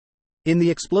In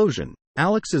the explosion,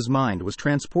 Alex's mind was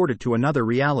transported to another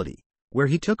reality, where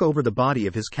he took over the body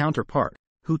of his counterpart,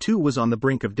 who too was on the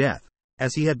brink of death,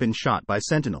 as he had been shot by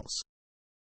Sentinels.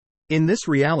 In this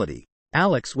reality,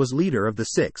 Alex was leader of the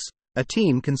Six, a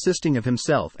team consisting of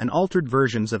himself and altered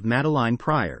versions of Madeline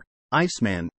Pryor,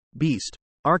 Iceman, Beast,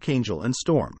 Archangel and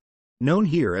Storm, known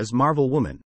here as Marvel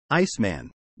Woman, Iceman,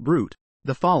 Brute,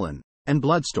 The Fallen, and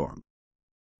Bloodstorm.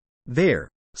 There,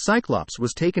 Cyclops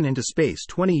was taken into space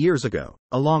 20 years ago,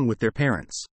 along with their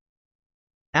parents.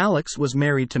 Alex was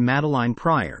married to Madeline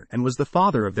Pryor and was the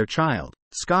father of their child,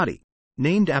 Scotty,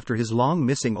 named after his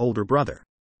long-missing older brother.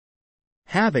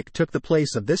 Havoc took the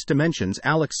place of this dimension's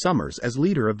Alex Summers as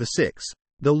leader of the Six,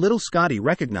 though little Scotty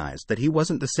recognized that he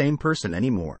wasn't the same person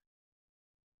anymore.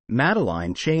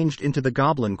 Madeline changed into the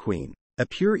Goblin Queen, a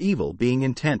pure evil being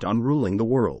intent on ruling the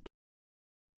world.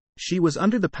 She was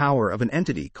under the power of an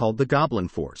entity called the Goblin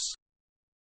Force.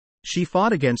 She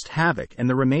fought against Havoc and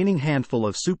the remaining handful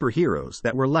of superheroes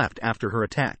that were left after her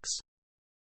attacks.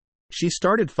 She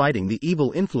started fighting the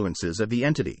evil influences of the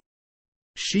entity.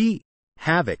 She,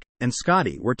 Havoc, and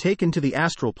Scotty were taken to the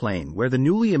astral plane where the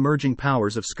newly emerging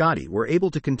powers of Scotty were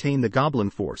able to contain the Goblin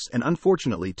Force and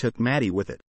unfortunately took Maddie with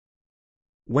it.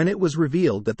 When it was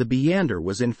revealed that the Beyonder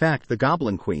was in fact the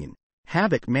Goblin Queen,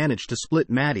 Havoc managed to split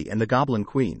Maddie and the Goblin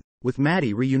Queen, with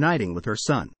Maddie reuniting with her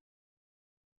son.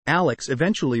 Alex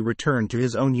eventually returned to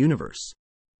his own universe.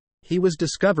 He was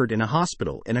discovered in a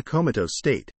hospital in a comatose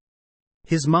state.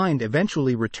 His mind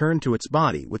eventually returned to its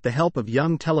body with the help of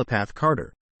young telepath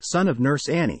Carter, son of Nurse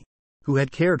Annie, who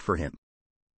had cared for him.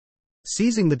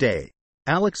 Seizing the day,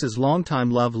 Alex's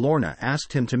longtime love Lorna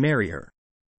asked him to marry her.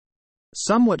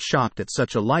 Somewhat shocked at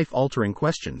such a life-altering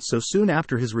question so soon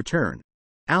after his return,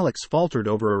 Alex faltered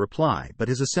over a reply, but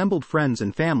his assembled friends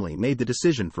and family made the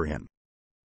decision for him.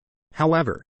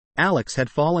 However, Alex had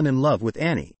fallen in love with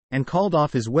Annie, and called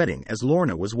off his wedding as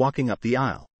Lorna was walking up the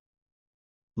aisle.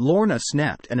 Lorna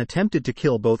snapped and attempted to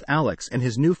kill both Alex and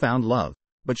his newfound love,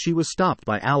 but she was stopped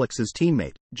by Alex's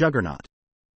teammate, Juggernaut.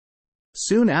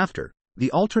 Soon after,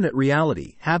 the alternate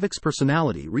reality Havoc's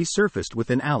personality resurfaced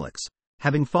within Alex,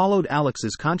 having followed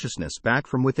Alex's consciousness back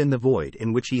from within the void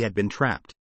in which he had been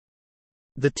trapped.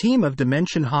 The team of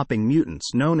dimension-hopping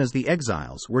mutants known as the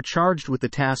Exiles were charged with the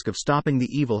task of stopping the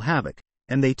evil Havoc,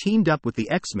 and they teamed up with the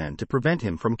X-Men to prevent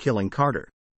him from killing Carter.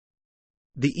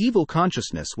 The evil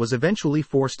consciousness was eventually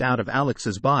forced out of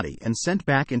Alex's body and sent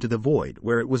back into the void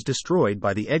where it was destroyed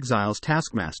by the Exiles'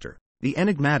 taskmaster, the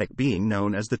enigmatic being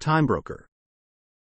known as the Timebroker.